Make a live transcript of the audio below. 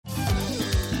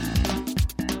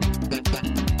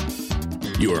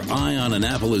Your Eye on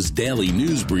Annapolis daily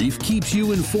news brief keeps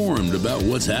you informed about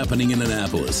what's happening in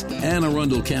Annapolis, Anne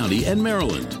Arundel County, and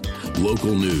Maryland.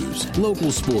 Local news,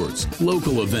 local sports,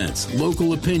 local events,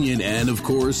 local opinion, and, of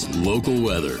course, local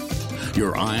weather.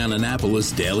 Your Eye on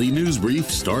Annapolis daily news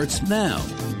brief starts now.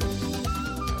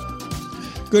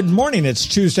 Good morning. It's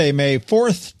Tuesday, May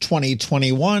 4th,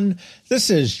 2021. This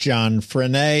is John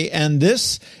Frenaye, and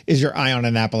this is your Eye on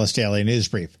Annapolis daily news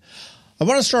brief. I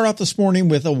want to start off this morning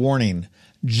with a warning.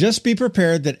 Just be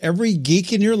prepared that every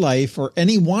geek in your life, or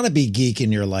any wannabe geek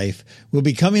in your life, will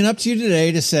be coming up to you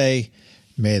today to say,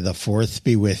 "May the 4th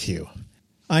be with you."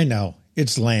 I know,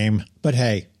 it's lame, but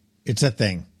hey, it's a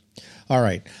thing. All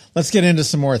right, let's get into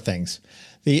some more things.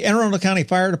 The Anne Arundel County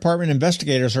Fire Department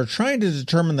investigators are trying to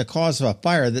determine the cause of a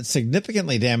fire that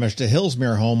significantly damaged a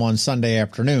Hillsmere home on Sunday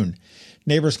afternoon.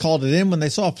 Neighbors called it in when they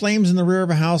saw flames in the rear of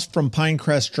a house from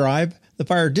Pinecrest Drive. The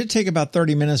fire did take about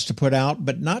 30 minutes to put out,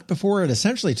 but not before it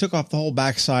essentially took off the whole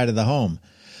backside of the home.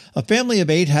 A family of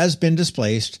 8 has been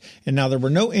displaced, and now there were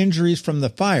no injuries from the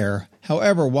fire.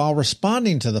 However, while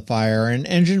responding to the fire, an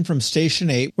engine from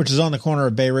Station 8, which is on the corner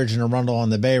of Bay Ridge and Arundel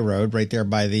on the Bay Road, right there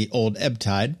by the old ebb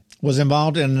tide, was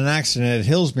involved in an accident at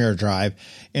Hillsmere Drive,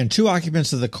 and 2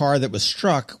 occupants of the car that was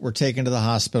struck were taken to the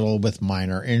hospital with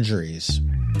minor injuries.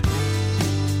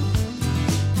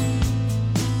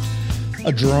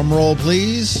 A drum roll,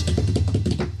 please.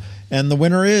 And the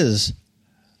winner is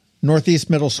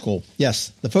Northeast Middle School.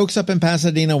 Yes, the folks up in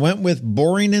Pasadena went with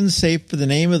Boring and Safe for the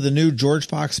name of the new George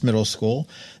Fox Middle School.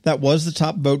 That was the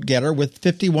top vote getter with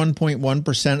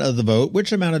 51.1% of the vote,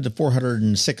 which amounted to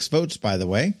 406 votes, by the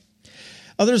way.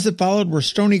 Others that followed were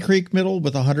Stony Creek Middle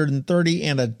with 130,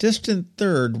 and a distant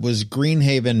third was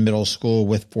Greenhaven Middle School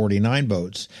with 49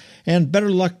 votes. And better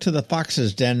luck to the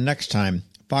Fox's Den next time.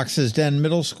 Fox's Den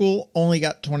Middle School only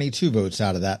got 22 votes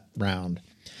out of that round.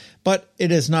 But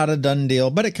it is not a done deal,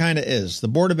 but it kind of is. The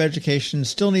Board of Education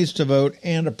still needs to vote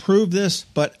and approve this,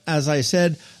 but as I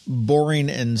said, boring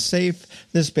and safe.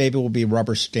 This baby will be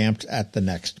rubber stamped at the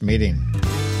next meeting.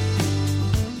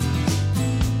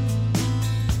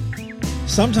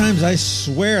 Sometimes I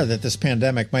swear that this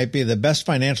pandemic might be the best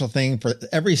financial thing for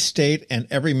every state and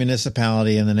every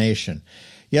municipality in the nation.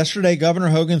 Yesterday, Governor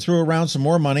Hogan threw around some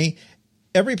more money.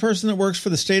 Every person that works for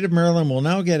the state of Maryland will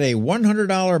now get a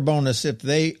 $100 bonus if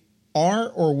they are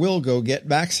or will go get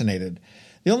vaccinated.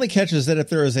 The only catch is that if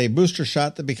there is a booster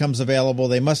shot that becomes available,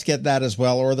 they must get that as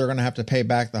well, or they're going to have to pay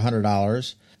back the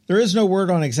 $100. There is no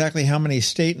word on exactly how many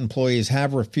state employees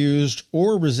have refused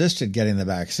or resisted getting the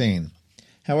vaccine.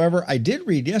 However, I did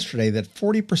read yesterday that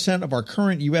 40% of our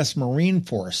current U.S. Marine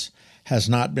Force has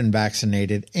not been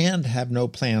vaccinated and have no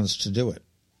plans to do it.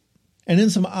 And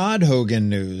in some odd Hogan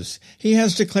news, he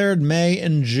has declared May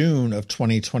and June of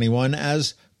 2021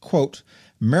 as, quote,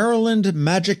 Maryland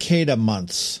Magicada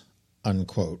months,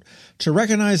 unquote, to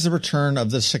recognize the return of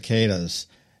the cicadas.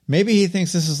 Maybe he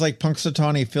thinks this is like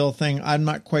Punxsutawney Phil thing, I'm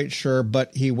not quite sure,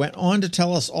 but he went on to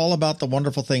tell us all about the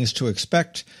wonderful things to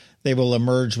expect. They will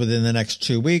emerge within the next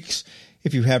 2 weeks.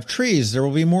 If you have trees, there will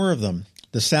be more of them.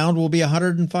 The sound will be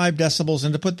 105 decibels,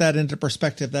 and to put that into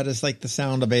perspective, that is like the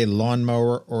sound of a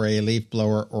lawnmower or a leaf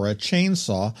blower or a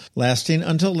chainsaw, lasting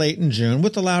until late in June,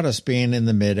 with the loudest being in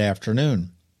the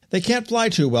mid-afternoon. They can't fly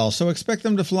too well, so expect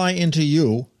them to fly into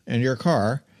you and your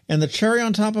car. And the cherry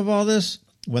on top of all this,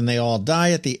 when they all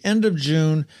die at the end of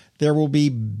June, there will be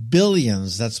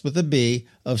billions, that's with a B,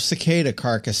 of cicada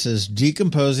carcasses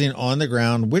decomposing on the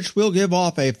ground, which will give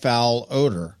off a foul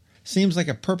odor. Seems like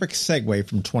a perfect segue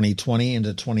from 2020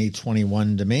 into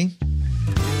 2021 to me.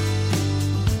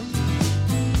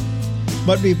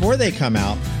 But before they come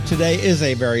out, today is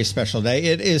a very special day.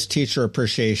 It is Teacher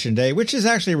Appreciation Day, which is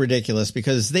actually ridiculous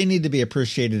because they need to be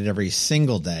appreciated every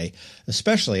single day,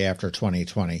 especially after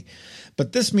 2020.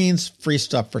 But this means free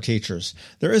stuff for teachers.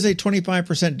 There is a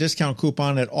 25% discount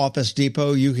coupon at Office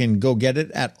Depot. You can go get it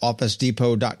at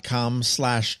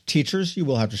officedepot.com/teachers. You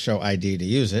will have to show ID to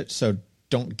use it, so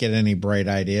don't get any bright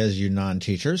ideas, you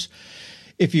non-teachers.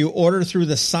 If you order through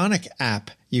the Sonic app,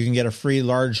 you can get a free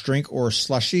large drink or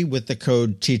slushie with the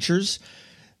code TEACHERS.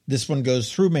 This one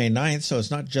goes through May 9th, so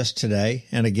it's not just today.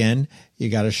 And again, you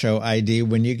got to show ID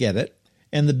when you get it.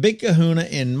 And the big kahuna,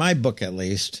 in my book at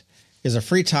least, is a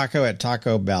free taco at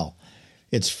Taco Bell.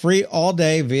 It's free all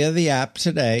day via the app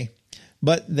today,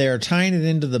 but they're tying it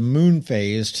into the moon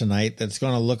phase tonight that's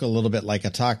going to look a little bit like a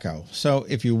taco. So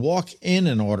if you walk in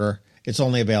and order, it's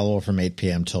only available from 8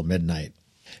 p.m. till midnight.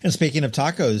 And speaking of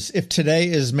tacos, if today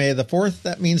is May the 4th,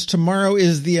 that means tomorrow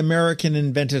is the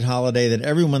American-invented holiday that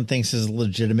everyone thinks is a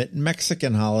legitimate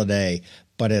Mexican holiday,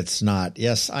 but it's not.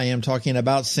 Yes, I am talking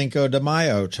about Cinco de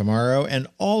Mayo tomorrow, and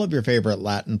all of your favorite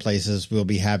Latin places will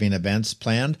be having events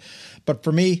planned. But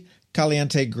for me,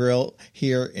 Caliente Grill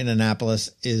here in Annapolis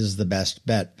is the best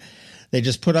bet. They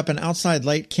just put up an outside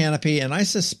light canopy, and I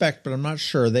suspect, but I'm not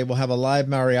sure, they will have a live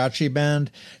mariachi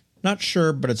band. Not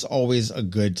sure, but it's always a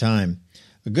good time.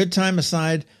 A good time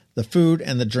aside, the food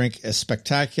and the drink is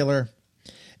spectacular.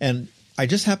 And I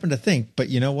just happen to think, but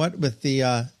you know what? With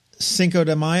the Cinco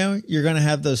de Mayo, you're going to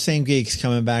have those same geeks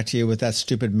coming back to you with that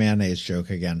stupid mayonnaise joke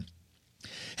again.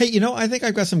 Hey, I think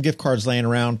I've got some gift cards laying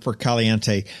around for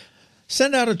Caliente.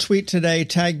 Send out a tweet today,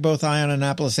 tag both Ion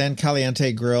Annapolis and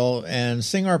Caliente Grill, and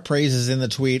sing our praises in the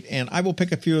tweet, and I will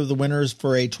pick a few of the winners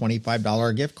for a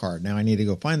 $25 gift card. Now, I need to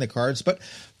go find the cards, but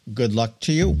good luck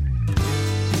to you.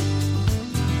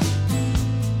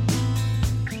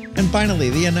 And finally,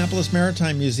 the Annapolis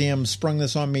Maritime Museum sprung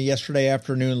this on me yesterday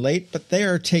afternoon late, but they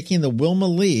are taking the Wilma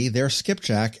Lee, their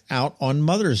skipjack, out on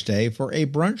Mother's Day for a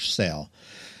brunch sale.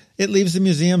 It leaves the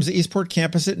museum's Eastport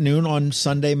campus at noon on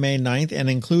Sunday, May 9th,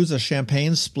 and includes a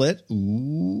champagne split,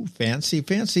 ooh, fancy,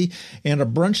 fancy, and a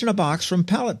brunch in a box from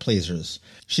Palate Pleasers.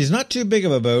 She's not too big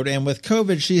of a boat, and with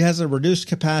COVID, she has a reduced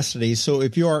capacity, so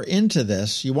if you are into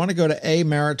this, you want to go to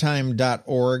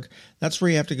amaritime.org. That's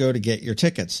where you have to go to get your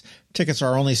tickets. Tickets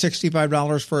are only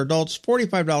 $65 for adults,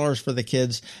 $45 for the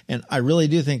kids, and I really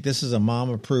do think this is a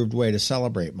mom-approved way to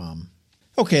celebrate Mom.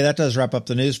 Okay, that does wrap up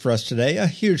the news for us today. A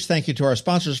huge thank you to our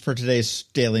sponsors for today's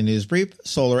Daily News Brief,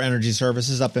 Solar Energy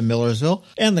Services up in Millersville,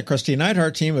 and the Christy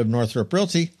Neidhart team of Northrop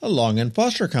Realty, a Long and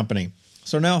Foster company.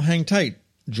 So now hang tight.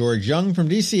 George Young from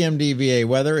DCMDVA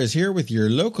Weather is here with your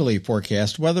locally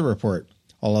forecast weather report.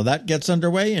 All of that gets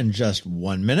underway in just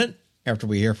 1 minute after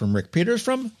we hear from Rick Peters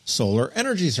from Solar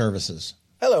Energy Services.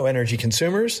 Hello, energy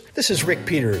consumers. This is Rick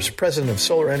Peters, president of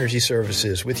Solar Energy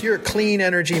Services, with your Clean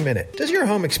Energy Minute. Does your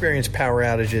home experience power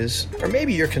outages? Or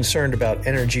maybe you're concerned about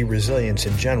energy resilience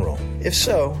in general? If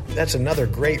so, that's another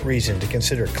great reason to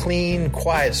consider clean,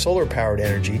 quiet solar-powered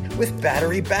energy with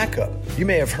battery backup. You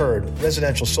may have heard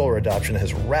residential solar adoption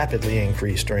has rapidly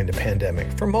increased during the pandemic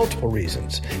for multiple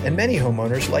reasons, and many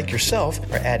homeowners like yourself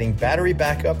are adding battery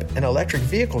backup and electric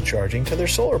vehicle charging to their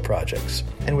solar projects.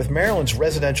 And with Maryland's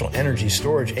residential energy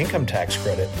storage income tax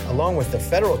credit, along with the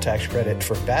federal tax credit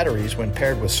for batteries when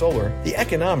paired with solar, the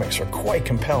economics are quite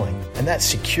compelling, and that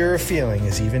secure feeling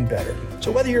is even better. So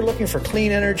whether you're looking for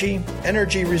clean energy,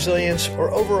 energy resilience,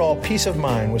 or overall peace of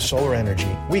mind with solar energy,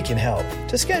 we can help.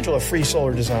 To schedule a free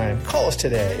solar design, call us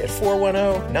today at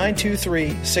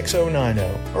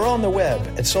 410-923-6090 or on the web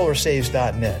at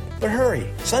solarsaves.net. But hurry,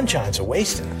 sunshine's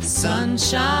a-wasting.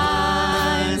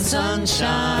 Sunshine,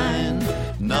 sunshine,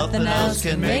 nothing else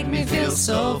can make me feel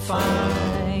so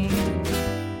fine.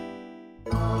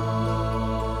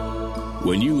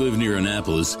 When you live near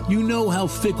Annapolis, you know how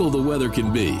fickle the weather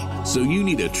can be. So you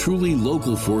need a truly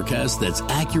local forecast that's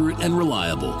accurate and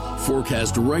reliable.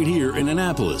 Forecast right here in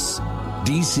Annapolis.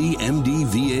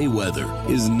 DCMDVA Weather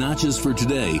is not just for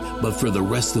today, but for the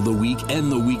rest of the week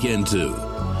and the weekend too.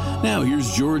 Now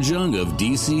here's George Young of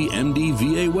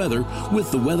DCMDVA Weather with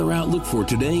the weather outlook for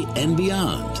today and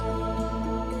beyond.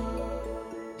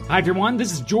 Hi everyone,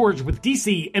 this is George with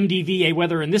DCMDVA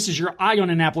Weather, and this is your Eye on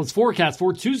Annapolis forecast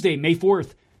for Tuesday, May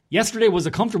 4th. Yesterday was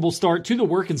a comfortable start to the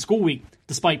work and school week,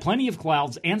 despite plenty of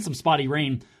clouds and some spotty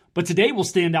rain. But today will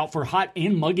stand out for hot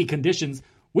and muggy conditions,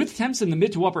 with temps in the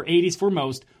mid to upper 80s for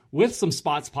most, with some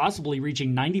spots possibly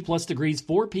reaching 90-plus degrees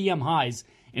for PM highs.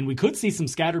 And we could see some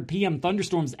scattered PM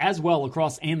thunderstorms as well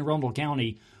across Anne Arundel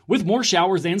County, with more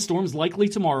showers and storms likely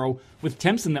tomorrow, with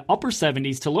temps in the upper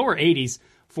 70s to lower 80s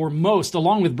for most,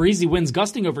 along with breezy winds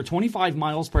gusting over 25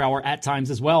 miles per hour at times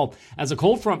as well, as a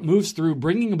cold front moves through,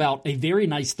 bringing about a very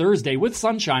nice Thursday with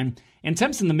sunshine and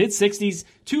temps in the mid-60s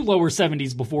to lower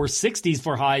 70s before 60s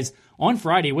for highs on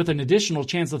Friday, with an additional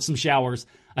chance of some showers,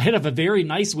 ahead of a very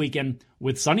nice weekend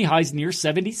with sunny highs near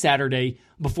 70 Saturday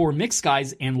before mixed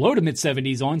skies and low to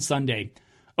mid-70s on Sunday.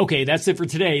 Okay, that's it for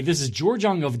today. This is George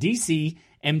Young of DC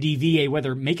MDVA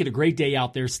Weather. Make it a great day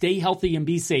out there. Stay healthy and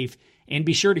be safe. And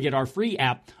be sure to get our free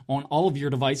app on all of your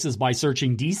devices by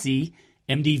searching DC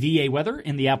MDVA Weather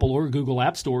in the Apple or Google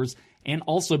App Stores. And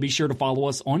also be sure to follow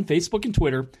us on Facebook and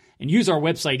Twitter, and use our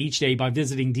website each day by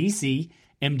visiting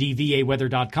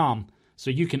DCMDVAweather.com so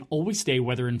you can always stay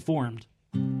weather informed.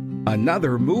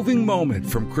 Another moving moment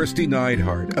from Christy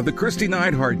Neidhart of the Christy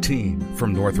Neidhart team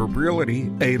from Northrop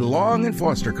Realty, a Long and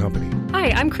Foster company.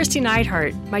 Hi, I'm Christy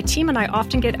Neidhart. My team and I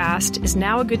often get asked, is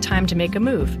now a good time to make a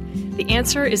move? The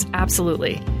answer is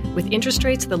absolutely. With interest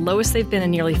rates the lowest they've been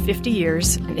in nearly 50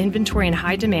 years and inventory in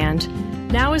high demand,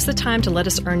 Now is the time to let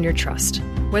us earn your trust.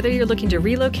 Whether you're looking to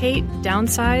relocate,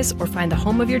 downsize, or find the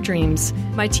home of your dreams,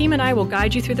 my team and I will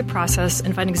guide you through the process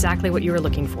and find exactly what you are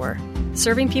looking for.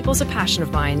 Serving people is a passion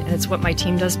of mine, and it's what my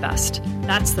team does best.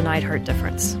 That's the Neidhart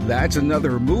difference. That's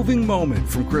another moving moment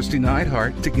from Christy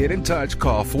Neidhart. To get in touch,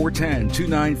 call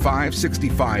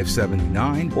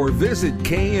 410-295-6579 or visit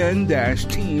kn-team.com.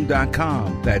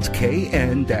 That's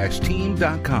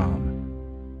kn-team.com.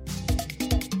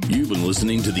 You've been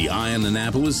listening to the Eye on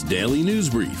Annapolis Daily News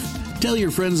Brief. Tell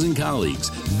your friends and colleagues,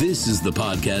 this is the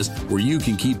podcast where you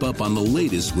can keep up on the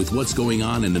latest with what's going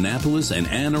on in Annapolis and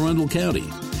Anne Arundel County.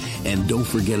 And don't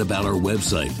forget about our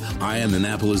website,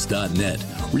 eyeonannapolis.net,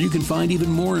 where you can find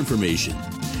even more information.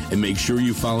 And make sure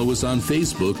you follow us on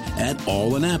Facebook at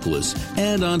All Annapolis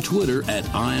and on Twitter at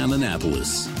Eye on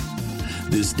Annapolis.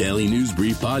 This Daily News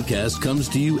Brief podcast comes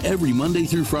to you every Monday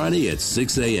through Friday at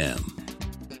 6 a.m.